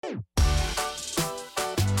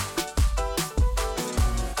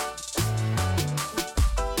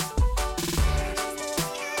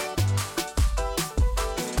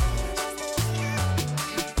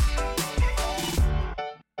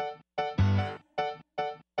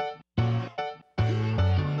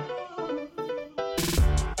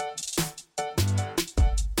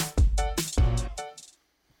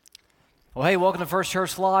Well, hey, welcome to First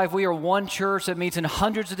Church Live. We are one church that meets in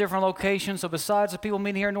hundreds of different locations. So besides the people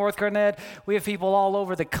meeting here in North Garnett, we have people all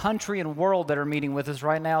over the country and world that are meeting with us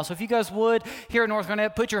right now. So if you guys would, here in North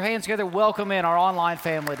Garnett, put your hands together, welcome in our online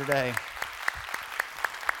family today.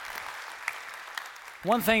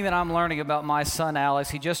 One thing that I'm learning about my son, Alex,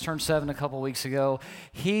 he just turned 7 a couple weeks ago.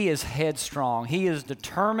 He is headstrong. He is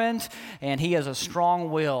determined, and he has a strong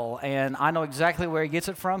will. And I know exactly where he gets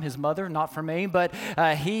it from, his mother, not from me, but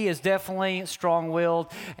he is definitely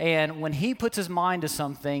strong-willed. And when he puts his mind to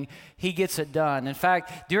something, he gets it done. In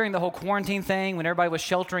fact, during the whole quarantine thing, when everybody was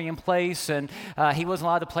sheltering in place and he wasn't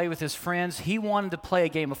allowed to play with his friends, he wanted to play a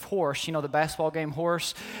game of horse, you know, the basketball game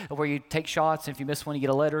horse, where you take shots, and if you miss one, you get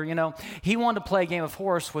a letter, you know. He wanted to play a game of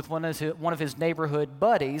horse with one of his neighborhood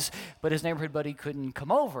buddies, but his neighborhood buddy couldn't come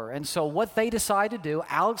over. And so what they decided to do,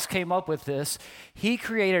 Alex came up with this. He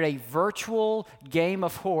created a virtual game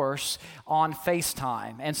of horse on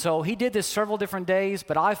FaceTime. And so he did this several different days,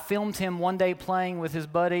 but I filmed him one day playing with his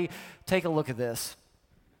buddy. Take a look at this.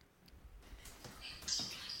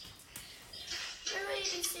 Where will you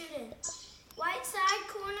be suited? White side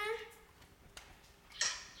corner?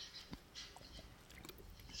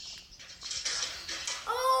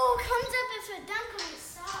 Oh, comes up if a dunk on the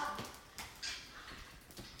sock.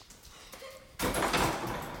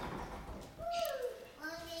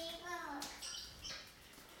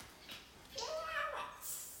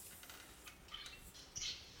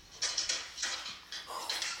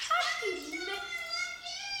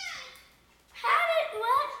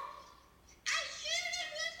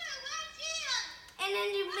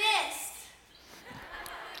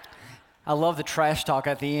 I love the trash talk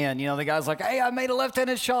at the end. You know, the guy's like, hey, I made a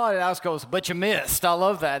left-handed shot. And Alex goes, but you missed. I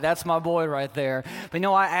love that. That's my boy right there. But, you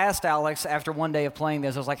know, I asked Alex after one day of playing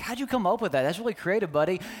this, I was like, how'd you come up with that? That's really creative,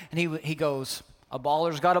 buddy. And he goes, a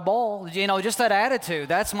baller's got a ball. You know, just that attitude.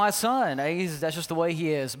 That's my son. That's just the way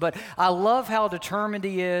he is. But I love how determined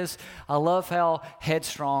he is. I love how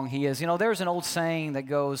headstrong he is. You know, there's an old saying that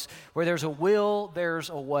goes, where there's a will, there's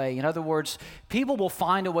a way. In other words, people will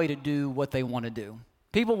find a way to do what they want to do.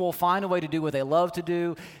 People will find a way to do what they love to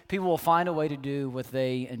do. People will find a way to do what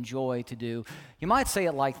they enjoy to do. You might say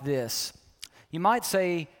it like this. You might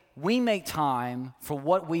say, we make time for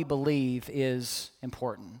what we believe is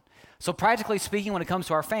important. So practically speaking, when it comes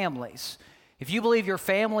to our families, if you believe your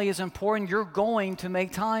family is important, you're going to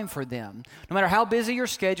make time for them. No matter how busy your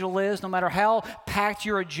schedule is, no matter how packed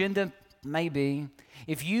your agenda may be,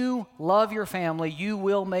 if you love your family, you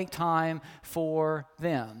will make time for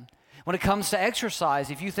them. When it comes to exercise,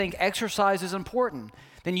 if you think exercise is important,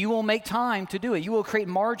 then you will make time to do it. You will create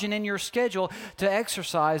margin in your schedule to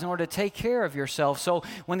exercise in order to take care of yourself. So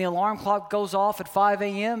when the alarm clock goes off at 5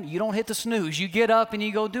 a.m., you don't hit the snooze. You get up and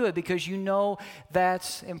you go do it because you know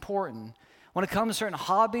that's important. When it comes to certain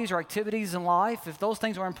hobbies or activities in life, if those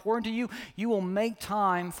things are important to you, you will make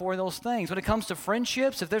time for those things. When it comes to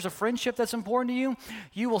friendships, if there's a friendship that's important to you,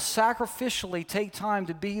 you will sacrificially take time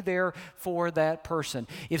to be there for that person.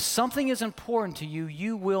 If something is important to you,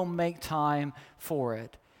 you will make time for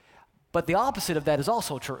it. But the opposite of that is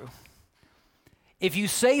also true. If you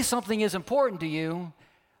say something is important to you,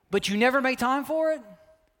 but you never make time for it,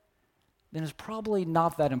 then it's probably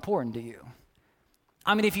not that important to you.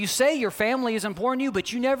 I mean, if you say your family is important to you,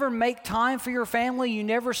 but you never make time for your family, you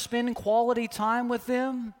never spend quality time with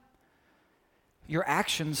them, your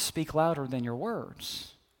actions speak louder than your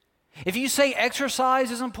words. If you say exercise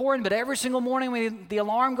is important, but every single morning when the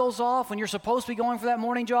alarm goes off, when you're supposed to be going for that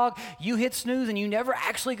morning jog, you hit snooze and you never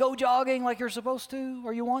actually go jogging like you're supposed to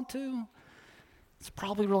or you want to, it's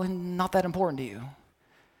probably really not that important to you.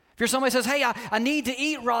 If you're somebody who says, hey, I need to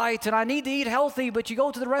eat right and I need to eat healthy, but you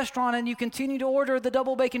go to the restaurant and you continue to order the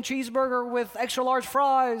double bacon cheeseburger with extra large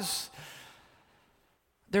fries,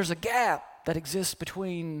 there's a gap that exists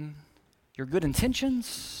between your good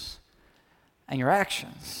intentions and your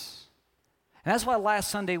actions. And that's why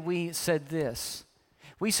last Sunday we said this.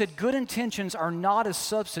 We said good intentions are not a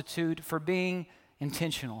substitute for being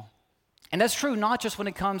intentional. And that's true not just when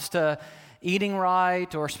it comes to eating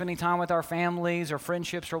right or spending time with our families or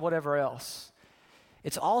friendships or whatever else.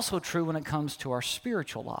 It's also true when it comes to our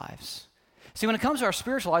spiritual lives. See, when it comes to our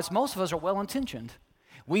spiritual lives, most of us are well-intentioned.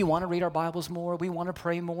 We want to read our Bibles more. We want to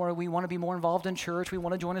pray more. We want to be more involved in church. We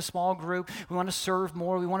want to join a small group. We want to serve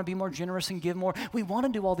more. We want to be more generous and give more. We want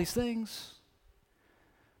to do all these things.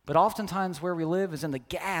 But oftentimes where we live is in the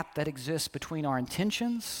gap that exists between our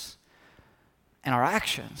intentions and our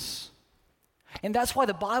actions. And that's why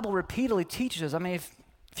the Bible repeatedly teaches us. I mean,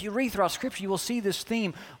 if you read throughout Scripture, you will see this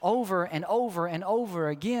theme over and over and over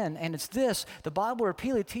again. And it's this: the Bible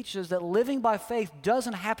repeatedly teaches us that living by faith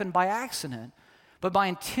doesn't happen by accident, but by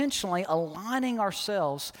intentionally aligning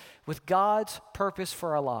ourselves with God's purpose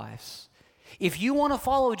for our lives. If you want to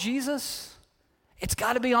follow Jesus, it's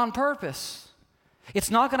got to be on purpose.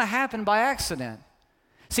 It's not going to happen by accident.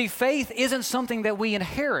 See, faith isn't something that we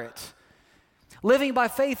inherit. Living by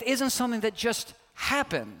faith isn't something that just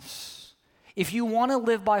happens. If you want to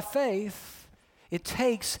live by faith, it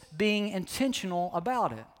takes being intentional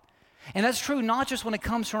about it. And that's true not just when it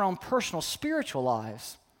comes to our own personal spiritual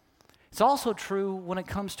lives. It's also true when it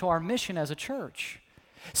comes to our mission as a church.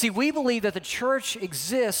 See, we believe that the church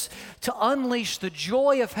exists to unleash the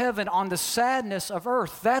joy of heaven on the sadness of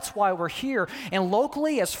earth. That's why we're here. And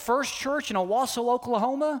locally, as First Church in Owasso,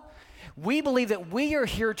 Oklahoma, we believe that we are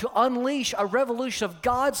here to unleash a revolution of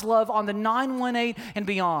God's love on the 918 and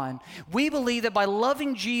beyond. We believe that by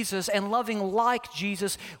loving Jesus and loving like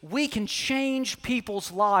Jesus, we can change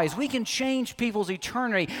people's lives. We can change people's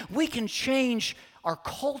eternity. We can change our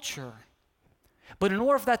culture. But in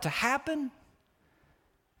order for that to happen,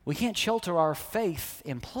 we can't shelter our faith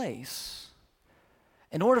in place.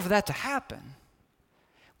 In order for that to happen,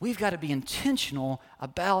 we've got to be intentional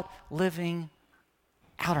about living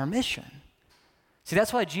out our mission. See,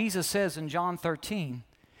 that's why Jesus says in John 13,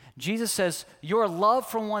 Jesus says, your love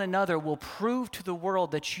for one another will prove to the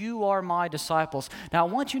world that you are my disciples. Now,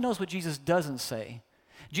 I want you to notice what Jesus doesn't say.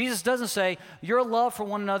 Jesus doesn't say, your love for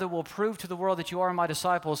one another will prove to the world that you are my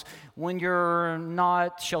disciples when you're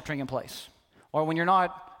not sheltering in place or when you're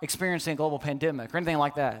not experiencing a global pandemic or anything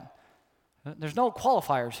like that. There's no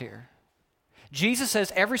qualifiers here. Jesus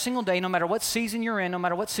says every single day, no matter what season you're in, no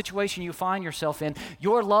matter what situation you find yourself in,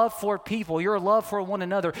 your love for people, your love for one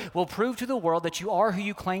another will prove to the world that you are who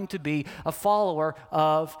you claim to be, a follower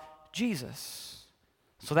of Jesus.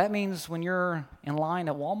 So that means when you're in line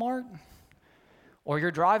at Walmart, or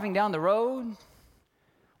you're driving down the road,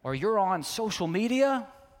 or you're on social media,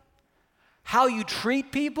 how you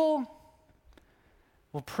treat people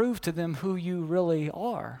will prove to them who you really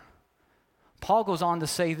are. Paul goes on to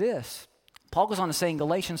say this. Paul goes on to say in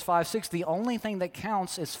Galatians 5:6, the only thing that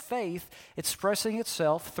counts is faith expressing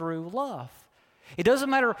itself through love. It doesn't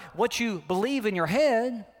matter what you believe in your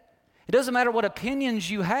head. It doesn't matter what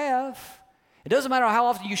opinions you have. It doesn't matter how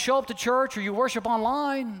often you show up to church or you worship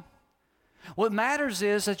online. What matters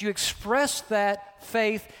is that you express that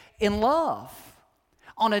faith in love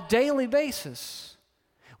on a daily basis.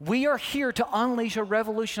 We are here to unleash a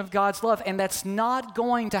revolution of God's love, and that's not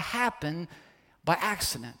going to happen by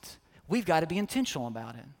accident. We've got to be intentional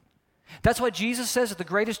about it. That's why Jesus says that the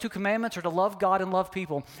greatest two commandments are to love God and love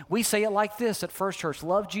people. We say it like this at First Church: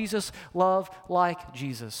 love Jesus, love like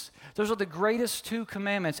Jesus. Those are the greatest two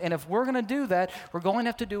commandments. And if we're going to do that, we're going to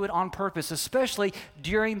have to do it on purpose, especially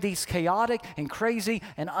during these chaotic and crazy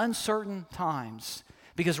and uncertain times.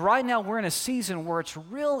 Because right now we're in a season where it's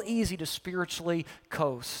real easy to spiritually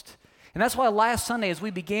coast. And that's why last Sunday, as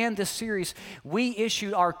we began this series, we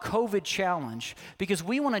issued our COVID challenge, because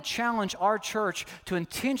we want to challenge our church to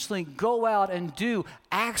intentionally go out and do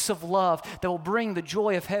acts of love that will bring the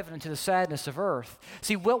joy of heaven into the sadness of earth.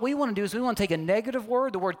 See, what we want to do is we want to take a negative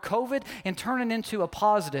word, the word COVID, and turn it into a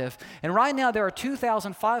positive. And right now there are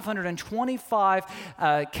 2,525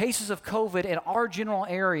 cases of COVID in our general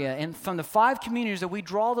area. And from the 5 communities that we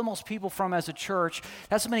draw the most people from as a church,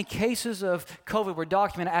 that's how many cases of COVID were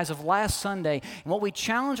documented as of last Sunday. And what we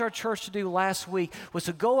challenged our church to do last week was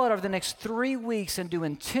to go out over the next 3 weeks and do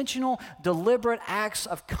intentional, deliberate acts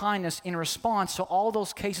of kindness in response to all those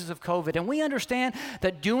cases of COVID. And we understand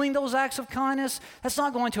that doing those acts of kindness, that's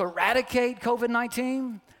not going to eradicate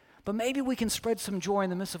COVID-19, but maybe we can spread some joy in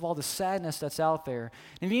the midst of all the sadness that's out there.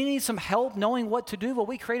 And if you need some help knowing what to do, well,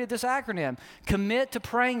 we created this acronym: commit to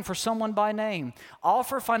praying for someone by name,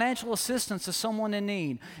 offer financial assistance to someone in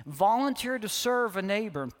need, volunteer to serve a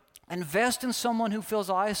neighbor, invest in someone who feels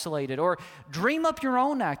isolated, or dream up your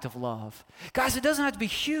own act of love. Guys, it doesn't have to be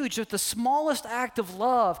huge. If the smallest act of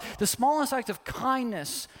love, the smallest act of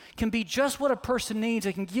kindness can be just what a person needs,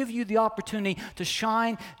 it can give you the opportunity to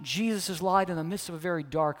shine Jesus' light in the midst of a very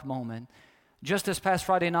dark moment. Just this past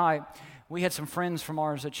Friday night, we had some friends from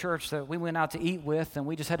ours at church that we went out to eat with, and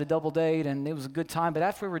we just had a double date, and it was a good time. But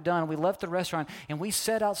after we were done, we left the restaurant, and we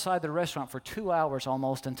sat outside the restaurant for 2 hours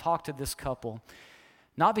almost and talked to this couple.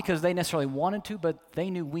 Not because they necessarily wanted to, but they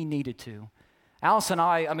knew we needed to. Alice and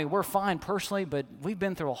I mean, we're fine personally, but we've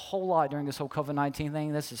been through a whole lot during this whole COVID-19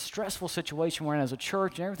 thing. This is a stressful situation we're in as a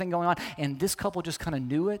church and everything going on, and this couple just kind of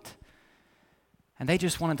knew it, and they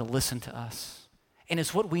just wanted to listen to us. And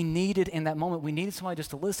it's what we needed in that moment. We needed somebody just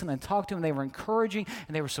to listen and talk to them. They were encouraging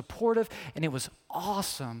and they were supportive, and it was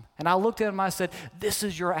awesome. And I looked at them and I said, this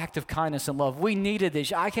is your act of kindness and love. We needed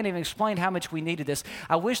this. I can't even explain how much we needed this.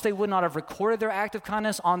 I wish they would not have recorded their act of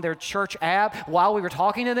kindness on their church app while we were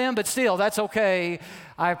talking to them, but still, that's okay.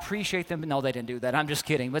 I appreciate them. No, they didn't do that. I'm just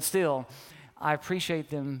kidding. But still, I appreciate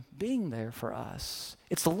them being there for us.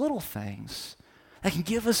 It's the little things that can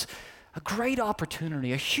give us a great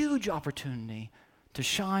opportunity, a huge opportunity to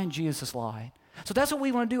shine Jesus' light. So that's what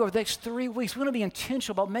we want to do over the next 3 weeks. We want to be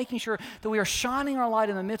intentional about making sure that we are shining our light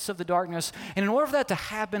in the midst of the darkness. And in order for that to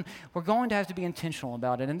happen, we're going to have to be intentional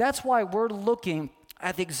about it. And that's why we're looking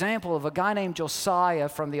at the example of a guy named Josiah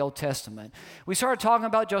from the Old Testament. We started talking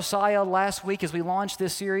about Josiah last week as we launched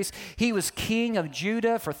this series. He was king of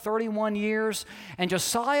Judah for 31 years, and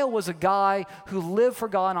Josiah was a guy who lived for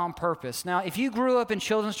God on purpose. Now, if you grew up in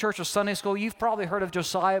children's church or Sunday school, you've probably heard of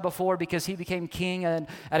Josiah before because he became king at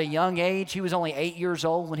a young age. He was only 8 years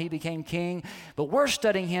old when he became king, but we're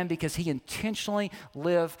studying him because he intentionally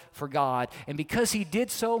lived for God, and because he did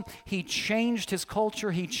so, he changed his culture.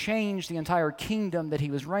 He changed the entire kingdom that he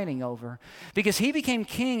was reigning over, because he became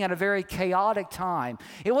king at a very chaotic time.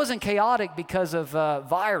 It wasn't chaotic because of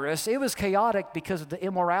virus. It was chaotic because of the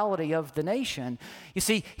immorality of the nation. You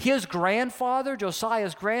see, his grandfather,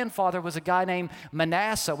 Josiah's grandfather, was a guy named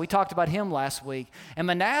Manasseh. We talked about him last week. And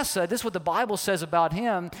Manasseh, this is what the Bible says about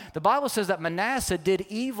him. The Bible says that Manasseh did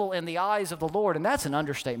evil in the eyes of the Lord, and that's an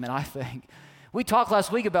understatement, I think. We talked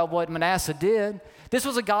last week about what Manasseh did. This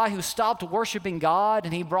was a guy who stopped worshiping God,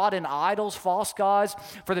 and he brought in idols, false gods,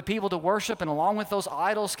 for the people to worship, and along with those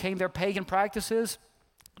idols came their pagan practices.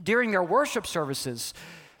 During their worship services,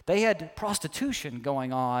 they had prostitution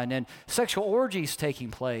going on and sexual orgies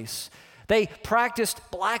taking place. They practiced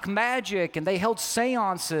black magic, and they held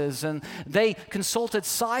seances, and they consulted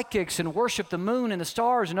psychics and worshiped the moon and the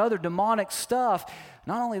stars and other demonic stuff.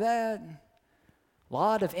 Not only that, a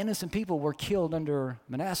lot of innocent people were killed under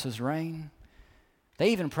Manasseh's reign. They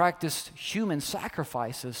even practiced human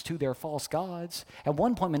sacrifices to their false gods. At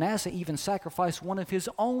one point, Manasseh even sacrificed one of his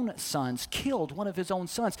own sons, killed one of his own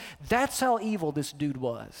sons. That's how evil this dude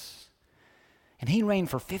was. And he reigned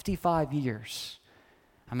for 55 years.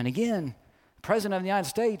 I mean, again, President of the United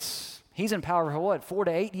States, he's in power for what, 4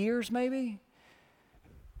 to 8 years maybe?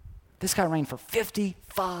 This guy reigned for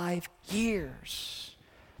 55 years.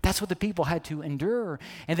 That's what the people had to endure.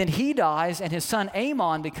 And then he dies, and his son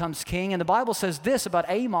Amon becomes king. And the Bible says this about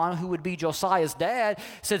Amon, who would be Josiah's dad.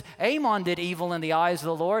 It says, Amon did evil in the eyes of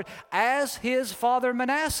the Lord, as his father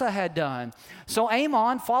Manasseh had done. So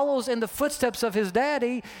Amon follows in the footsteps of his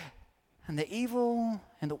daddy, and the evil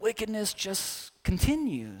and the wickedness just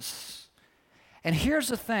continues. And here's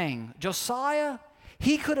the thing, Josiah,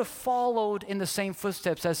 he could have followed in the same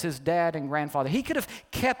footsteps as his dad and grandfather. He could have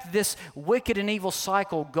kept this wicked and evil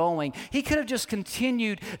cycle going. He could have just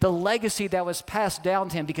continued the legacy that was passed down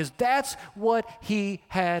to him, because that's what he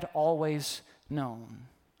had always known.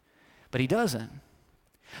 But he doesn't.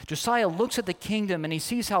 Josiah looks at the kingdom and he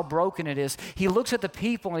sees how broken it is. He looks at the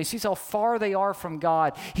people and he sees how far they are from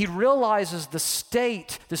God. He realizes the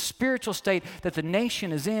state, the spiritual state that the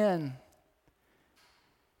nation is in.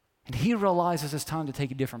 And he realizes it's time to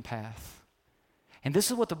take a different path. And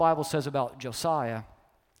this is what the Bible says about Josiah.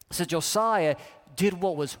 It says Josiah did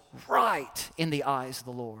what was right in the eyes of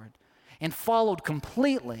the Lord and followed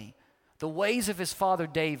completely the ways of his father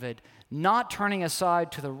David, not turning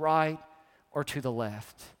aside to the right or to the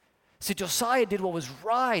left. See, Josiah did what was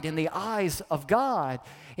right in the eyes of God.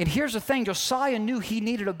 And here's the thing, Josiah knew he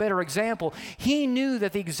needed a better example. He knew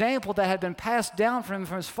that the example that had been passed down from him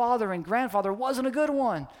from his father and grandfather wasn't a good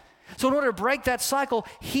one. So in order to break that cycle,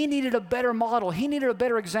 he needed a better model. He needed a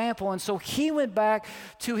better example. And so he went back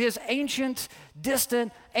to his ancient,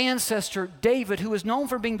 distant ancestor, David, who was known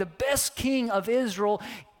for being the best king of Israel.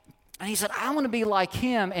 And he said, I want to be like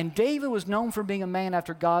him. And David was known for being a man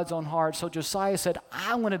after God's own heart. So Josiah said,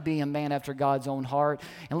 I want to be a man after God's own heart.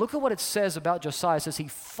 And look at what it says about Josiah. It says he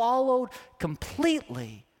followed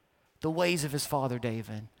completely the ways of his father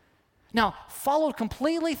David. Now, followed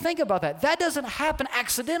completely, think about that. That doesn't happen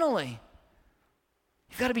accidentally.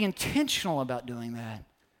 You've got to be intentional about doing that.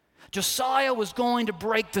 Josiah was going to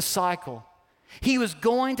break the cycle. He was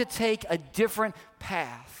going to take a different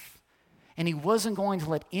path. And he wasn't going to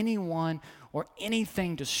let anyone or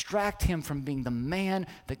anything distract him from being the man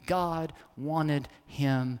that God wanted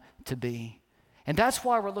him to be. And that's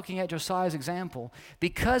why we're looking at Josiah's example.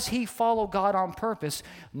 Because he followed God on purpose,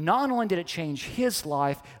 not only did it change his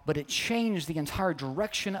life, but it changed the entire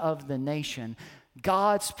direction of the nation.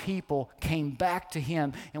 God's people came back to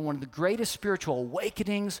him, and one of the greatest spiritual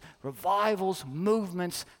awakenings, revivals,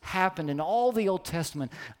 movements happened in all the Old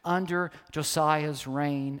Testament under Josiah's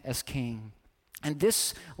reign as king. And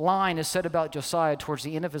this line is said about Josiah towards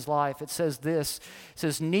the end of his life. It says this, it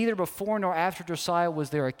says, "Neither before nor after Josiah was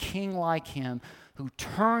there a king like him who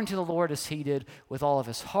turned to the Lord as he did with all of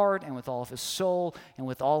his heart and with all of his soul and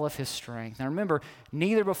with all of his strength." Now remember,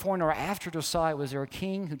 neither before nor after Josiah was there a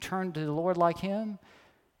king who turned to the Lord like him.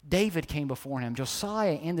 David came before him.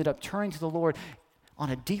 Josiah ended up turning to the Lord on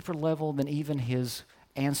a deeper level than even his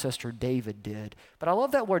ancestor David did. But I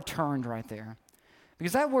love that word "turned" right there,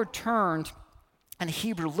 because that word "turned" in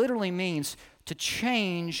Hebrew literally means to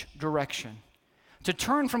change direction, to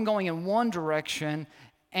turn from going in one direction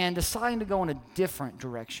and deciding to go in a different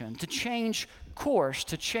direction, to change course,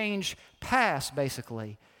 to change paths,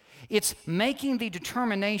 basically. It's making the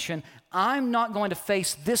determination, I'm not going to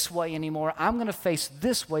face this way anymore. I'm going to face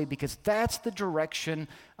this way because that's the direction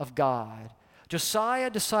of God. Josiah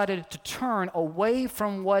decided to turn away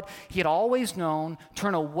from what he had always known,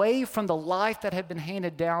 turn away from the life that had been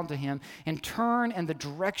handed down to him, and turn in the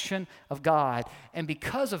direction of God. And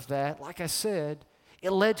because of that, like I said,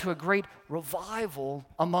 it led to a great revival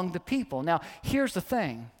among the people. Now, here's the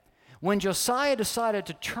thing. When Josiah decided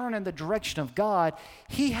to turn in the direction of God,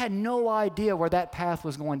 he had no idea where that path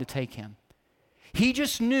was going to take him. He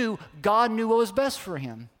just knew God knew what was best for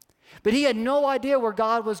him. But he had no idea where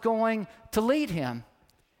God was going to lead him.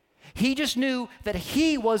 He just knew that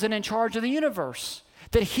he wasn't in charge of the universe,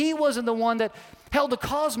 that he wasn't the one that held the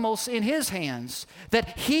cosmos in his hands,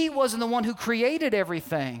 that he wasn't the one who created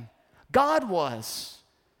everything. God was.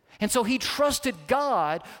 And so he trusted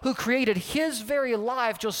God, who created his very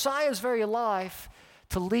life, Josiah's very life,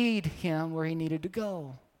 to lead him where he needed to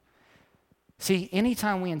go. See,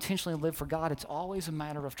 anytime we intentionally live for God, it's always a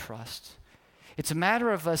matter of trust. It's a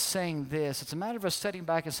matter of us saying this. It's a matter of us sitting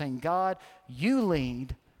back and saying, God, you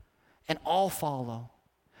lead and I'll follow.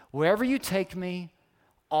 Wherever you take me,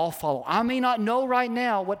 I'll follow. I may not know right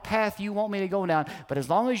now what path you want me to go down, but as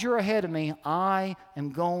long as you're ahead of me, I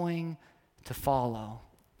am going to follow.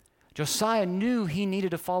 Josiah knew he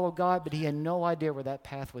needed to follow God, but he had no idea where that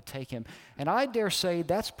path would take him. And I dare say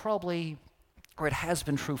that's probably, or it has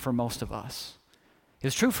been true for most of us.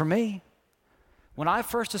 It's true for me. When I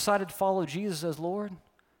first decided to follow Jesus as Lord,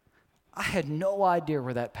 I had no idea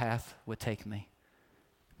where that path would take me.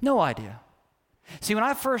 No idea. See, when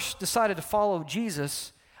I first decided to follow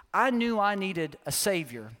Jesus, I knew I needed a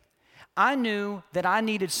Savior. I knew that I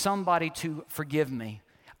needed somebody to forgive me.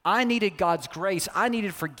 I needed God's grace. I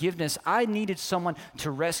needed forgiveness. I needed someone to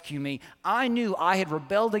rescue me. I knew I had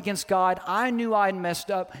rebelled against God. I knew I had messed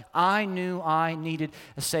up. I knew I needed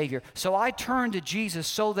a Savior. So I turned to Jesus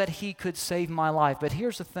so that he could save my life. But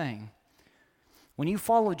here's the thing. When you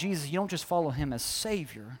follow Jesus, you don't just follow him as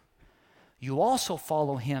Savior. You also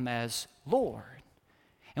follow him as Lord.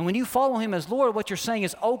 And when you follow him as Lord, what you're saying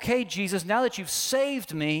is, okay, Jesus, now that you've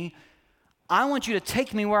saved me, I want you to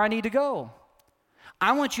take me where I need to go.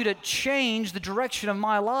 I want you to change the direction of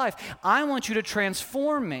my life. I want you to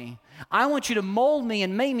transform me. I want you to mold me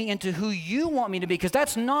and make me into who you want me to be, because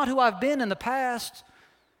that's not who I've been in the past.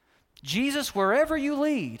 Jesus, wherever you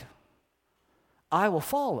lead, I will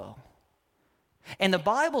follow. And the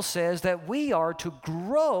Bible says that we are to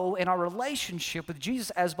grow in our relationship with Jesus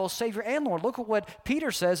as both Savior and Lord. Look at what Peter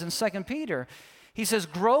says in 2 Peter. He says,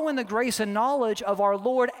 grow in the grace and knowledge of our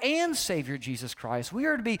Lord and Savior Jesus Christ. We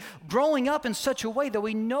are to be growing up in such a way that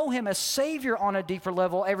we know him as Savior on a deeper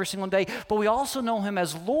level every single day, but we also know him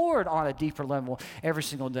as Lord on a deeper level every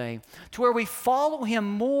single day, to where we follow him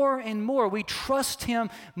more and more. We trust him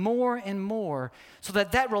more and more, so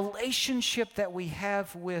that that relationship that we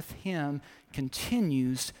have with him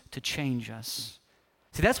continues to change us.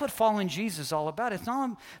 See, that's what following Jesus is all about. It's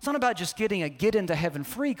not about just getting a get into heaven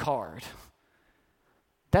free card.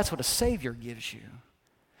 That's what a Savior gives you.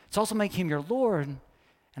 It's also making him your Lord,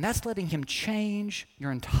 and that's letting him change your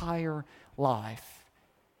entire life.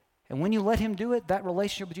 And when you let him do it, that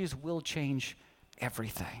relationship with Jesus will change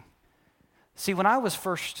everything. See, when I was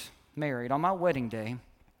first married, on my wedding day,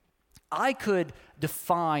 I could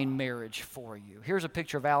define marriage for you. Here's a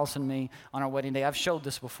picture of Alice and me on our wedding day. I've showed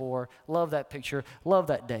this before. Love that picture. Love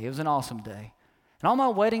that day. It was an awesome day. And on my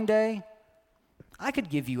wedding day, I could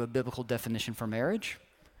give you a biblical definition for marriage.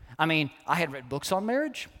 I mean, I had read books on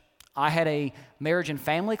marriage. I had a marriage and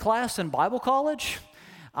family class in Bible college.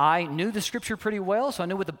 I knew the scripture pretty well, so I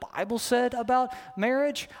knew what the Bible said about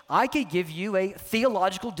marriage. I could give you a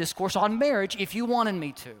theological discourse on marriage if you wanted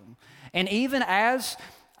me to. And even as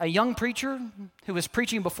a young preacher who was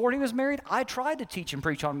preaching before he was married, I tried to teach and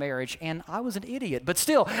preach on marriage, and I was an idiot. But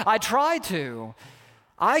still, I tried to.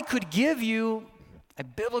 I could give you a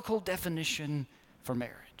biblical definition for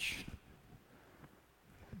marriage.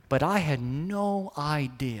 But I had no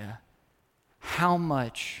idea how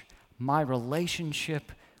much my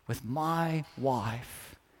relationship with my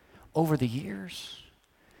wife over the years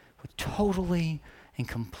would totally and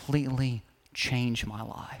completely change my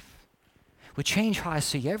life. Would change how I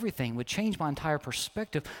see everything, would change my entire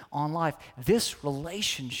perspective on life. This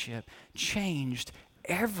relationship changed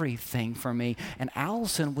everything for me. And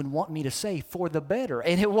Allison would want me to say, for the better.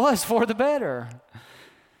 And it was for the better.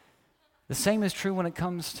 The same is true when it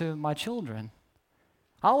comes to my children.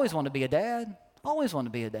 I always wanted to be a dad. Always wanted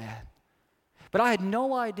to be a dad. But I had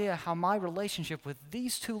no idea how my relationship with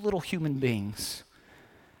these two little human beings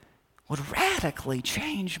would radically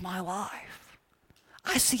change my life.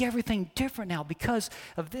 I see everything different now because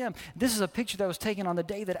of them. This is a picture that was taken on the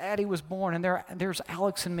day that Addie was born, and there's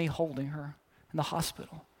Alex and me holding her in the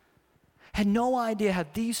hospital. Had no idea how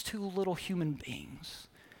these two little human beings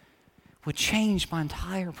would change my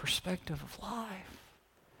entire perspective of life.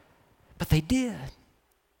 But they did.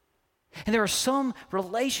 And there are some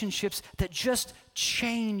relationships that just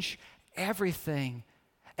change everything.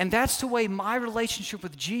 And that's the way my relationship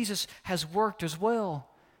with Jesus has worked as well.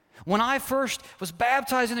 When I first was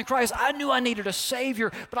baptized into Christ, I knew I needed a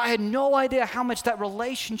Savior, but I had no idea how much that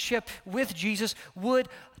relationship with Jesus would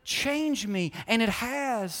change me, and it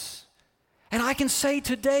has. And I can say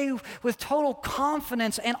today with total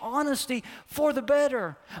confidence and honesty, for the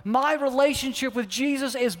better. My relationship with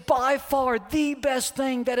Jesus is by far the best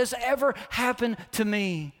thing that has ever happened to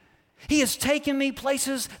me. He has taken me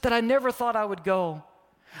places that I never thought I would go.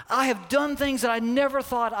 I have done things that I never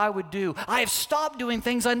thought I would do. I have stopped doing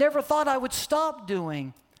things I never thought I would stop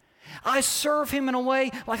doing. I serve Him in a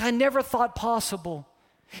way like I never thought possible.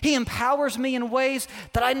 He empowers me in ways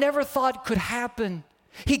that I never thought could happen.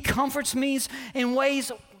 He comforts me in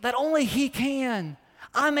ways that only He can.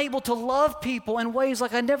 I'm able to love people in ways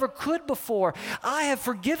like I never could before. I have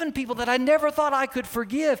forgiven people that I never thought I could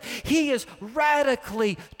forgive. He has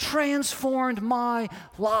radically transformed my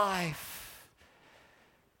life.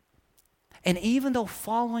 And even though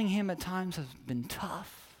following Him at times has been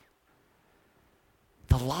tough,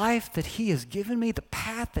 the life that He has given me, the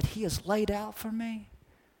path that He has laid out for me,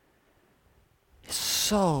 is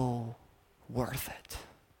so worth it.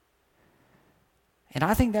 And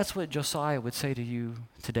I think that's what Josiah would say to you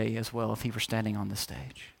today as well if he were standing on the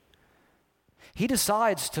stage. He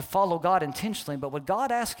decides to follow God intentionally, but what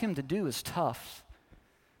God asked him to do is tough.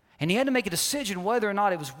 And he had to make a decision whether or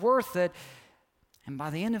not it was worth it. And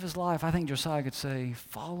by the end of his life, I think Josiah could say,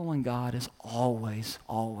 following God is always,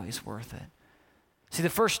 always worth it. See, the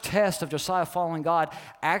first test of Josiah following God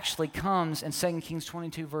actually comes in 2 Kings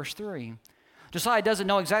 22, verse 3. Josiah doesn't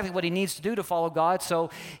know exactly what he needs to do to follow God, so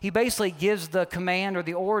he basically gives the command or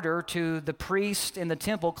the order to the priest in the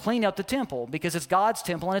temple, clean up the temple, because it's God's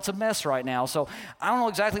temple and it's a mess right now. So I don't know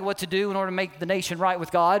exactly what to do in order to make the nation right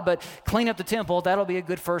with God, but clean up the temple, that'll be a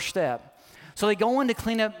good first step. So they go in to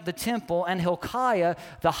clean up the temple, and Hilkiah,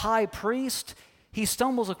 the high priest, he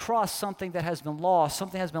stumbles across something that has been lost.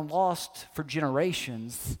 Something has been lost for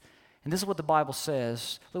generations. And this is what the Bible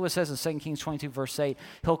says. Look what it says in 2 Kings 22, verse 8.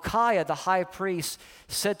 Hilkiah, the high priest,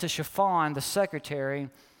 said to Shaphan, the secretary,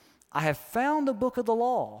 I have found the book of the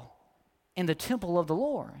law in the temple of the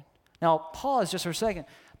Lord. Now, pause just for a second.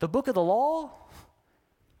 The book of the law,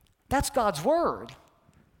 that's God's word.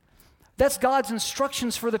 That's God's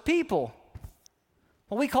instructions for the people.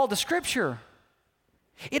 What we call the scripture.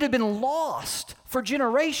 It had been lost for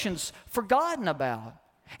generations, forgotten about.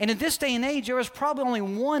 And in this day and age, there was probably only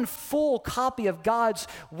one full copy of God's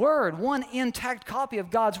Word, one intact copy of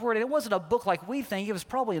God's Word. And it wasn't a book like we think. It was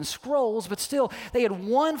probably in scrolls, but still, they had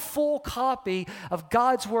one full copy of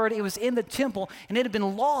God's Word. It was in the temple, and it had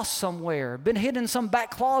been lost somewhere, been hidden in some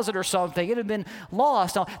back closet or something. It had been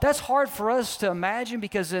lost. Now, that's hard for us to imagine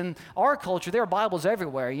because in our culture, there are Bibles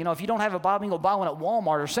everywhere. You know, if you don't have a Bible, you can go buy one at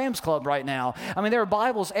Walmart or Sam's Club right now. I mean, there are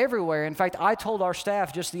Bibles everywhere. In fact, I told our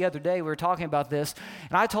staff just the other day, we were talking about this,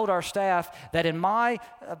 and I told our staff that in my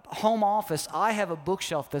home office, I have a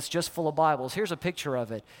bookshelf that's just full of Bibles. Here's a picture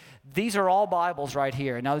of it. These are all Bibles right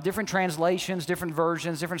here. Now, the different translations, different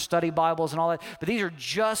versions, different study Bibles and all that, but these are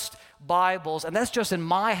just Bibles, and that's just in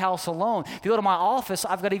my house alone. If you go to my office,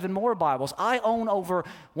 I've got even more Bibles. I own over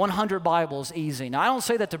 100 Bibles easy. Now, I don't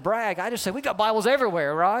say that to brag. I just say we've got Bibles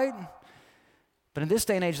everywhere, right? But in this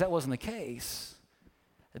day and age, that wasn't the case.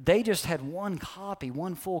 They just had one copy,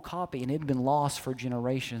 one full copy, and it had been lost for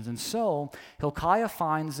generations. And so Hilkiah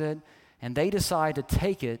finds it, And they decide to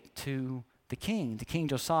take it to the king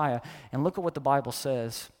Josiah. And look at what the Bible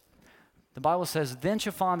says. The Bible says, then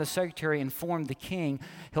Shaphan the secretary informed the king,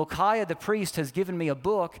 Hilkiah the priest has given me a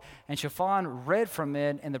book, and Shaphan read from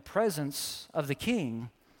it in the presence of the king.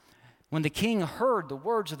 When the king heard the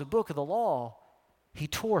words of the book of the law, he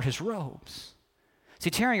tore his robes. See,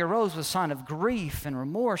 tearing your robes was a sign of grief and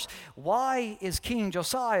remorse. Why is King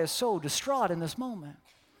Josiah so distraught in this moment?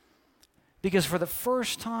 Because for the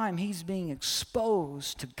first time, he's being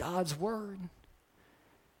exposed to God's word.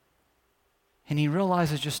 And he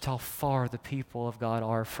realizes just how far the people of God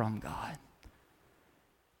are from God.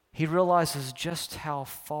 He realizes just how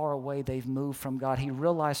far away they've moved from God. He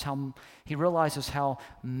realizes how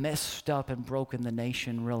messed up and broken the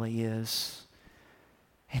nation really is.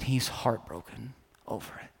 And he's heartbroken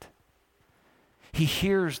over it. He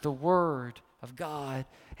hears the word of God,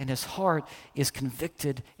 and his heart is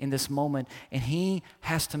convicted in this moment, and he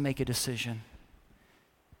has to make a decision.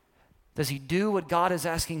 Does he do what God is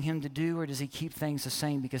asking him to do, or does he keep things the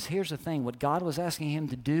same? Because here's the thing, what God was asking him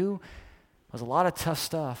to do was a lot of tough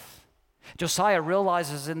stuff. Josiah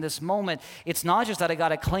realizes in this moment, it's not just that I got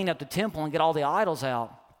to clean up the temple and get all the idols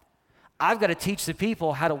out. I've got to teach the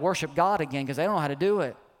people how to worship God again because they don't know how to do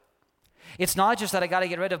it. It's not just that I got to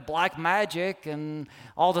get rid of black magic and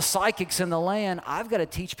all the psychics in the land. I've got to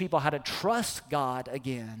teach people how to trust God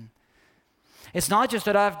again. It's not just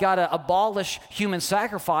that I've got to abolish human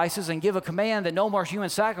sacrifices and give a command that no more human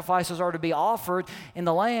sacrifices are to be offered in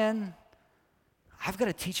the land. I've got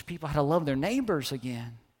to teach people how to love their neighbors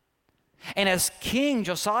again. And as king,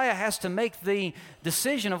 Josiah has to make the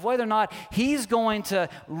decision of whether or not he's going to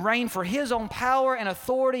reign for his own power and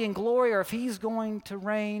authority and glory, or if he's going to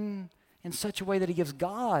reign in such a way that he gives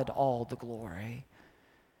God all the glory.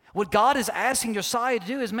 What God is asking Josiah to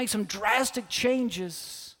do is make some drastic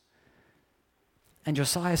changes. And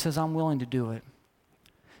Josiah says, I'm willing to do it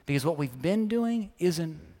because what we've been doing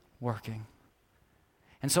isn't working.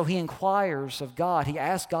 And so he inquires of God. He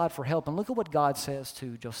asks God for help. And look at what God says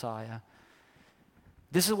to Josiah.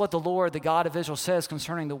 This is what the Lord, the God of Israel, says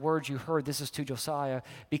concerning the words you heard. This is to Josiah.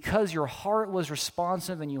 Because your heart was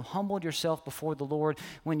responsive and you humbled yourself before the Lord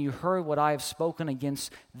when you heard what I have spoken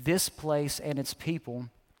against this place and its people,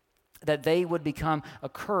 that they would become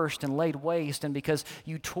accursed and laid waste, and because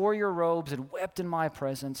you tore your robes and wept in my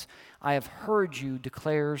presence, I have heard you,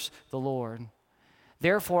 declares the Lord.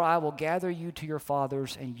 Therefore I will gather you to your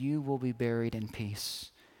fathers, and you will be buried in peace.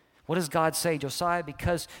 What does God say? Josiah,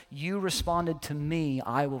 because you responded to me,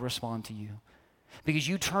 I will respond to you. Because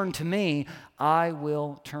you turned to me, I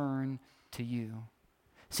will turn to you.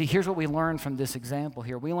 See, here's what we learn from this example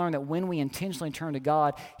here. We learn that when we intentionally turn to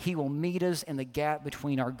God, he will meet us in the gap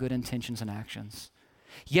between our good intentions and actions.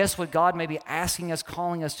 Yes, what God may be asking us,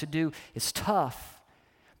 calling us to do is tough.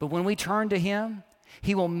 But when we turn to him,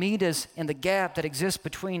 he will meet us in the gap that exists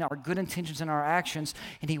between our good intentions and our actions,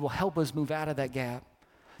 and he will help us move out of that gap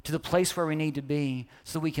to the place where we need to be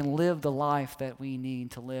so we can live the life that we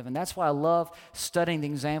need to live. And that's why I love studying the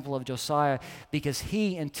example of Josiah, because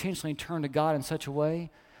he intentionally turned to God in such a way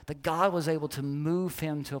that God was able to move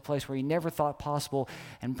him to a place where he never thought possible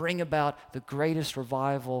and bring about the greatest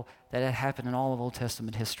revival that had happened in all of Old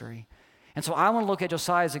Testament history. And so I want to look at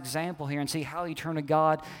Josiah's example here and see how he turned to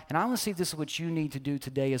God, and I want to see if this is what you need to do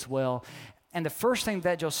today as well. And the first thing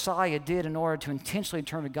that Josiah did in order to intentionally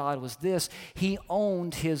turn to God was this: he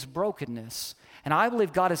owned his brokenness. And I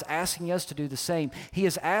believe God is asking us to do the same. He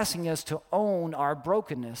is asking us to own our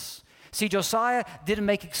brokenness. See, Josiah didn't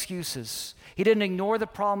make excuses. He didn't ignore the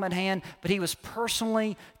problem at hand, but he was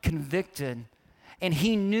personally convicted, and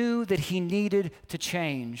he knew that he needed to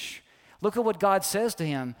change. Look at what God says to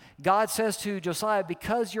him. God says to Josiah,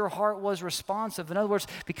 because your heart was responsive, in other words,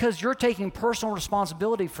 because you're taking personal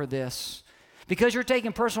responsibility for this,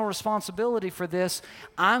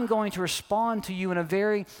 I'm going to respond to you in a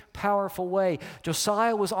very powerful way.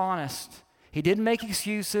 Josiah was honest. He didn't make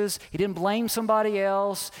excuses. He didn't blame somebody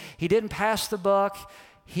else. He didn't pass the buck.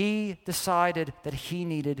 He decided that he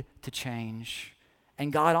needed to change.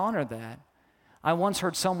 And God honored that. I once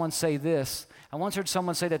heard someone say this. I once heard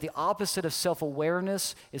someone say that the opposite of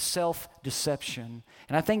self-awareness is self-deception.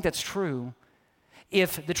 And I think that's true.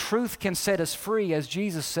 If the truth can set us free, as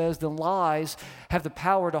Jesus says, then lies have the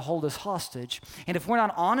power to hold us hostage. And if we're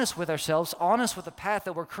not honest with ourselves, honest with the path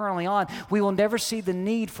that we're currently on, we will never see the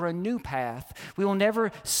need for a new path. We will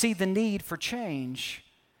never see the need for change.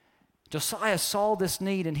 Josiah saw this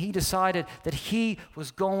need, and he decided that he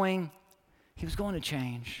was going to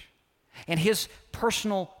change. And his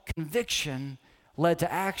personal conviction led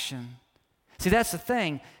to action. See, that's the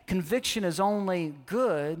thing. Conviction is only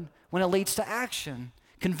good when it leads to action.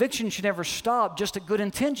 Conviction should never stop just at good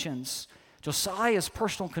intentions. Josiah's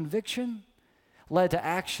personal conviction led to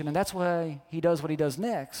action, and that's why he does what he does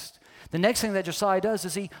next. The next thing that Josiah does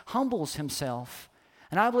is he humbles himself.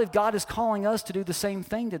 And I believe God is calling us to do the same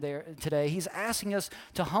thing today. He's asking us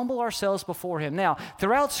to humble ourselves before him. Now,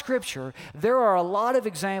 throughout Scripture, there are a lot of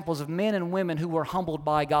examples of men and women who were humbled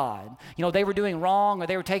by God. You know, they were doing wrong or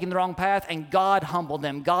they were taking the wrong path, and God humbled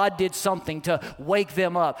them. God did something to wake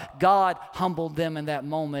them up. God humbled them in that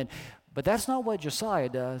moment. But that's not what Josiah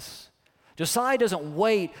does. Josiah doesn't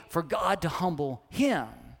wait for God to humble him.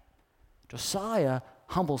 Josiah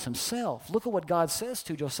humbles himself. Look at what God says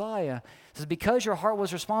to Josiah. He says, because your heart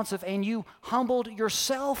was responsive and you humbled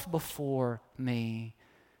yourself before me.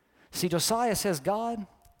 See, Josiah says, God,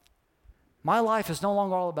 my life is no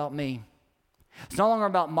longer all about me. It's no longer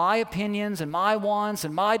about my opinions and my wants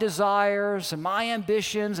and my desires and my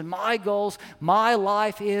ambitions and my goals. My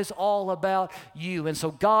life is all about you. And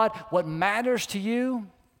so, God, what matters to you,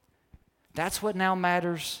 that's what now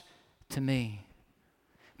matters to me.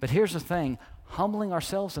 But here's the thing. Humbling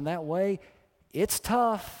ourselves in that way, it's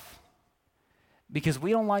tough because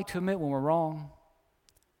we don't like to admit when we're wrong.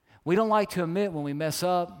 We don't like to admit when we mess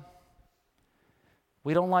up.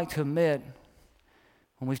 We don't like to admit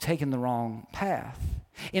when we've taken the wrong path.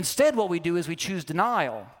 Instead, what we do is we choose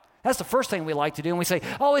denial. That's the first thing we like to do. And we say,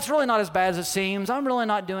 oh, it's really not as bad as it seems. I'm really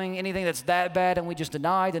not doing anything that's that bad. And we just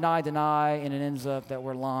deny, and it ends up that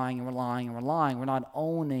we're lying and we're lying and we're lying. We're not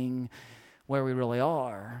owning where we really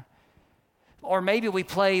are. Or maybe we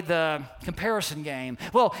play the comparison game.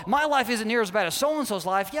 Well, my life isn't near as bad as so-and-so's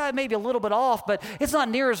life. Yeah, it may be a little bit off, but it's not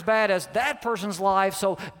near as bad as that person's life,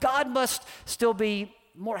 so God must still be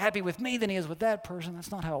more happy with me than he is with that person.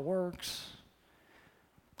 That's not how it works.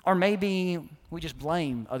 Or maybe we just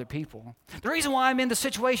blame other people. The reason why I'm in the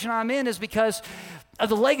situation I'm in is because of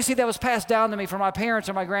the legacy that was passed down to me from my parents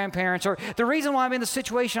or my grandparents. Or the reason why I'm in the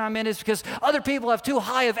situation I'm in is because other people have too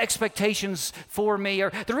high of expectations for me.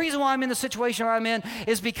 Or the reason why I'm in the situation I'm in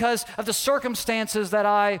is because of the circumstances that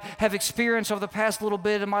I have experienced over the past little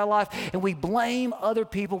bit in my life. And we blame other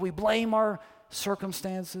people. We blame our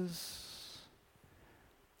circumstances.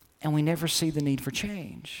 And we never see the need for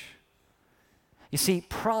change. You see,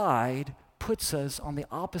 pride puts us on the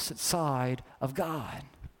opposite side of God.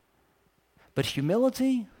 But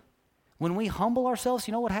humility, when we humble ourselves,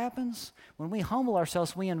 you know what happens? When we humble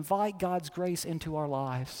ourselves, we invite God's grace into our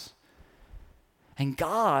lives. And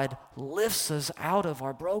God lifts us out of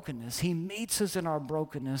our brokenness. He meets us in our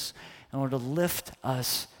brokenness in order to lift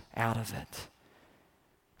us out of it.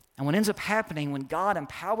 And what ends up happening when God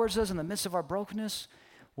empowers us in the midst of our brokenness,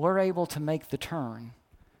 we're able to make the turn.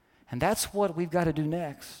 And that's what we've got to do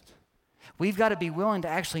next. We've got to be willing to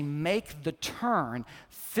actually make the turn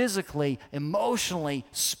physically, emotionally,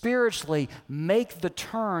 spiritually, make the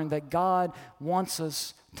turn that God wants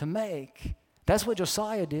us to make. That's what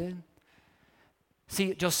Josiah did.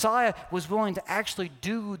 See, Josiah was willing to actually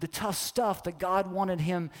do the tough stuff that God wanted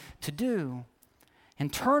him to do.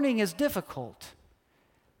 And turning is difficult.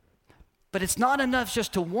 But it's not enough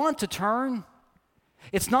just to want to turn.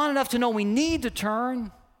 It's not enough to know we need to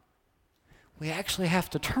turn. We actually have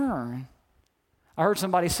to turn. I heard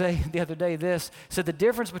somebody say the other day said the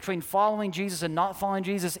difference between following Jesus and not following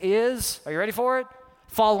Jesus is, are you ready for it?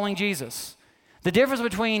 Following Jesus. The difference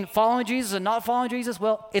between following Jesus and not following Jesus,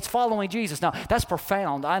 well, it's following Jesus. Now, that's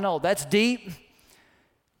profound. I know, that's deep,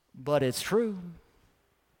 but it's true.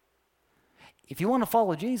 If you want to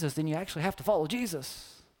follow Jesus, then you actually have to follow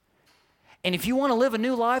Jesus. And if you want to live a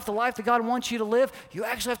new life, the life that God wants you to live, you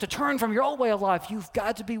actually have to turn from your old way of life. You've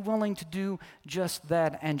got to be willing to do just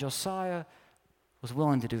that. And Josiah was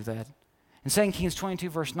willing to do that. In 2 Kings 22,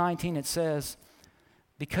 verse 19, it says,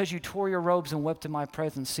 because you tore your robes and wept in my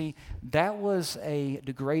presence. See, that was a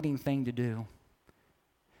degrading thing to do.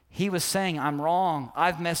 He was saying, I'm wrong,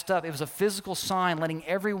 I've messed up. It was a physical sign letting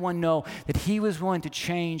everyone know that he was willing to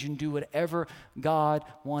change and do whatever God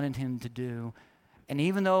wanted him to do. And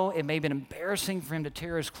even though it may have been embarrassing for him to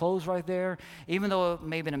tear his clothes right there, even though it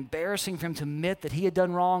may have been embarrassing for him to admit that he had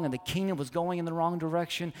done wrong and the kingdom was going in the wrong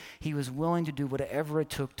direction, he was willing to do whatever it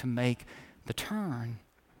took to make the turn.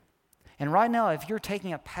 And right now, if you're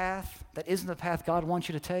taking a path that isn't the path God wants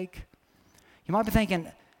you to take, you might be thinking,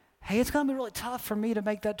 hey, it's going to be really tough for me to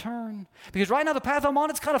make that turn. Because right now, the path I'm on,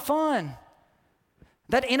 it's kind of fun.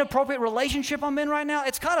 That inappropriate relationship I'm in right now,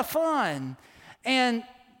 it's kind of fun. And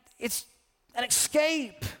it's an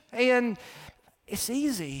escape, and it's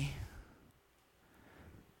easy.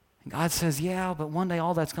 And God says, yeah, but one day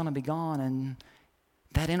all that's going to be gone, and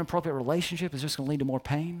that inappropriate relationship is just going to lead to more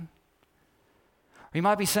pain. Or you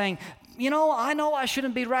might be saying, I know I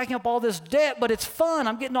shouldn't be racking up all this debt, but it's fun.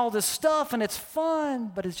 I'm getting all this stuff and it's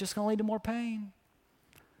fun, but it's just going to lead to more pain.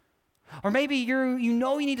 Or maybe you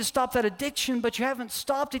need to stop that addiction, but you haven't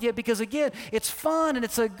stopped it yet because, again, it's fun and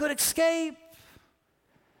it's a good escape.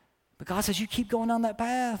 But God says you keep going down that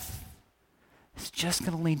path, it's just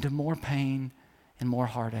going to lead to more pain and more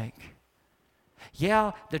heartache.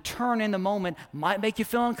 Yeah, the turn in the moment might make you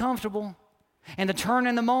feel uncomfortable. And the turn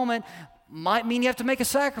in the moment might mean you have to make a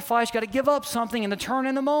sacrifice. You got to give up something. And the turn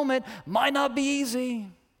in the moment might not be easy.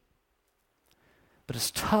 But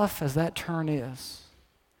as tough as that turn is,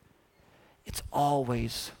 it's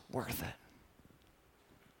always worth it.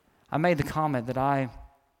 I made the comment that I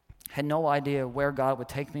had no idea where God would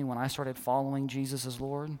take me when I started following Jesus as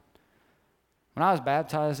Lord. When I was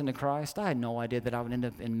baptized into Christ, I had no idea that I would end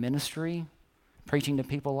up in ministry, preaching to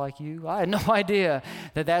people like you. I had no idea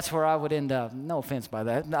that that's where I would end up. No offense by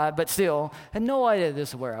that, but still, I had no idea this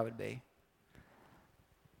is where I would be.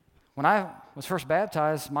 When I was first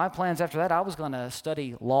baptized, my plans after that, I was going to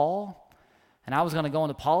study law, and I was going to go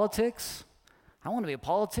into politics. I want to be a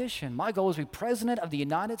politician. My goal was to be president of the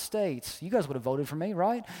United States. You guys would have voted for me,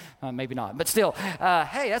 right? Maybe not, but still,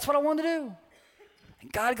 hey, that's what I wanted to do.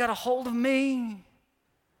 And God got a hold of me.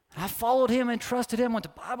 I followed him and trusted him, went to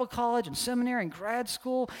Bible college and seminary and grad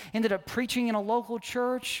school, ended up preaching in a local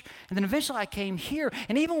church, and then eventually I came here.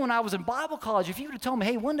 And even when I was in Bible college, if you would have told me,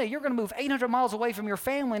 hey, one day you're going to move 800 miles away from your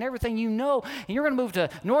family and everything you know, and you're going to move to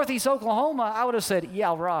Northeast Oklahoma, I would have said,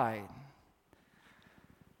 yeah, right.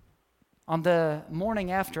 On the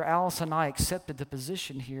morning after Alice and I accepted the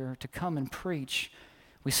position here to come and preach,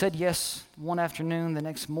 we said yes one afternoon. The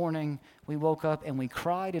next morning, we woke up and we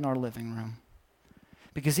cried in our living room.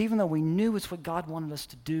 Because even though we knew it's what God wanted us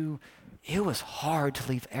to do, it was hard to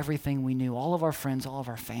leave everything we knew, all of our friends, all of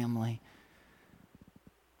our family.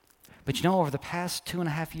 But over the past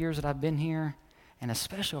 2.5 years that I've been here, and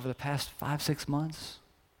especially over the past 5-6 months,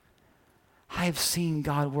 I have seen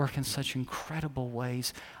God work in such incredible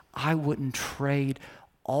ways. I wouldn't trade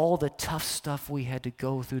all the tough stuff we had to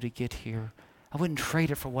go through to get here. I wouldn't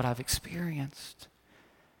trade it for what I've experienced.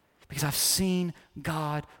 Because I've seen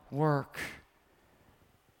God work.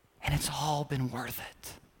 And it's all been worth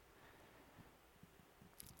it.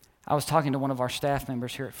 I was talking to one of our staff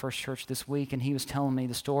members here at First Church this week, and he was telling me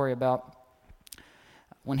the story about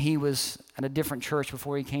when he was at a different church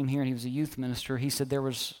before he came here, and he was a youth minister. He said there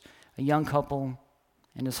was a young couple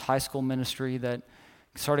in his high school ministry that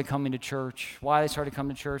started coming to church. Why they started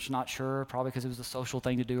coming to church, not sure. Probably because it was a social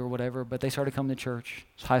thing to do or whatever, but they started coming to church.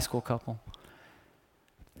 It's a high school couple.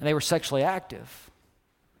 And they were sexually active.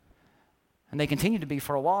 And they continued to be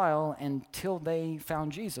for a while until they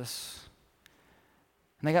found Jesus.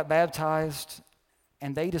 And they got baptized,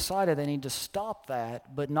 and they decided they need to stop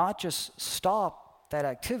that, but not just stop that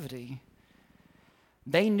activity.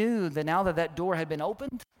 They knew that now that that door had been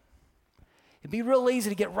opened, it'd be real easy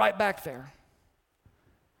to get right back there.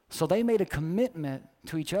 So they made a commitment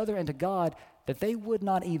to each other and to God that they would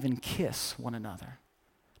not even kiss one another.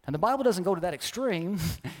 And the Bible doesn't go to that extreme,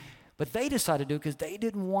 but they decided to do it because they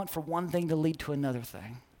didn't want for one thing to lead to another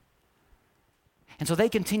thing. And so they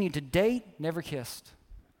continued to date, never kissed.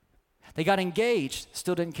 They got engaged,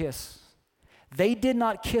 still didn't kiss. They did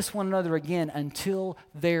not kiss one another again until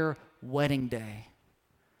their wedding day.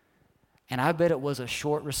 And I bet it was a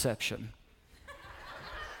short reception.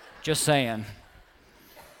 Just saying.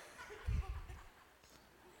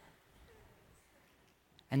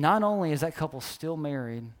 And not only is that couple still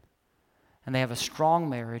married, and they have a strong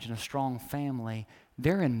marriage and a strong family,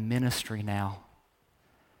 they're in ministry now,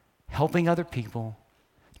 helping other people,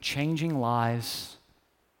 changing lives,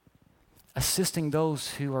 assisting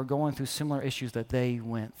those who are going through similar issues that they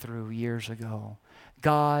went through years ago.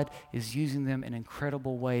 God is using them in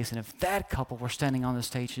incredible ways. And if that couple were standing on the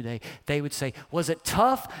stage today, they would say, was it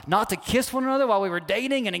tough not to kiss one another while we were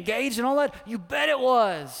dating and engaged and all that? You bet it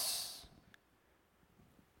was.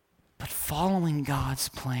 But following God's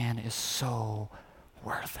plan is so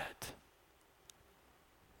worth it.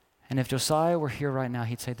 And if Josiah were here right now,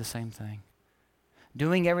 he'd say the same thing.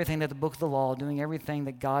 Doing everything that the book of the law, doing everything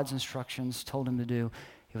that God's instructions told him to do,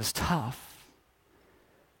 it was tough,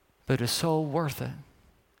 but it was so worth it.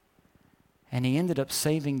 And he ended up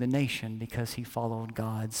saving the nation because he followed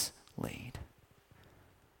God's lead.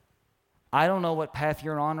 I don't know what path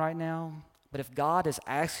you're on right now, but if God is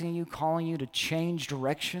asking you, calling you to change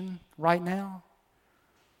direction right now,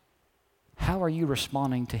 how are you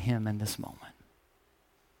responding to him in this moment?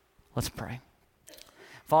 Let's pray.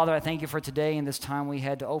 Father, I thank you for today and this time we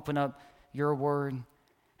had to open up your word.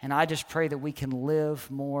 And I just pray that we can live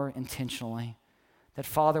more intentionally, that,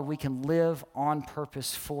 Father, we can live on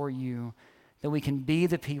purpose for you, that we can be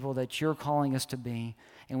the people that you're calling us to be.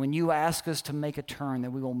 And when you ask us to make a turn,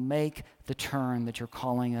 that we will make the turn that you're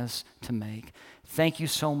calling us to make. Thank you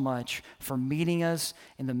so much for meeting us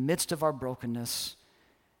in the midst of our brokenness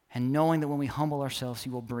and knowing that when we humble ourselves,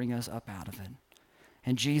 you will bring us up out of it.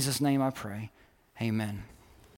 In Jesus' name I pray, amen.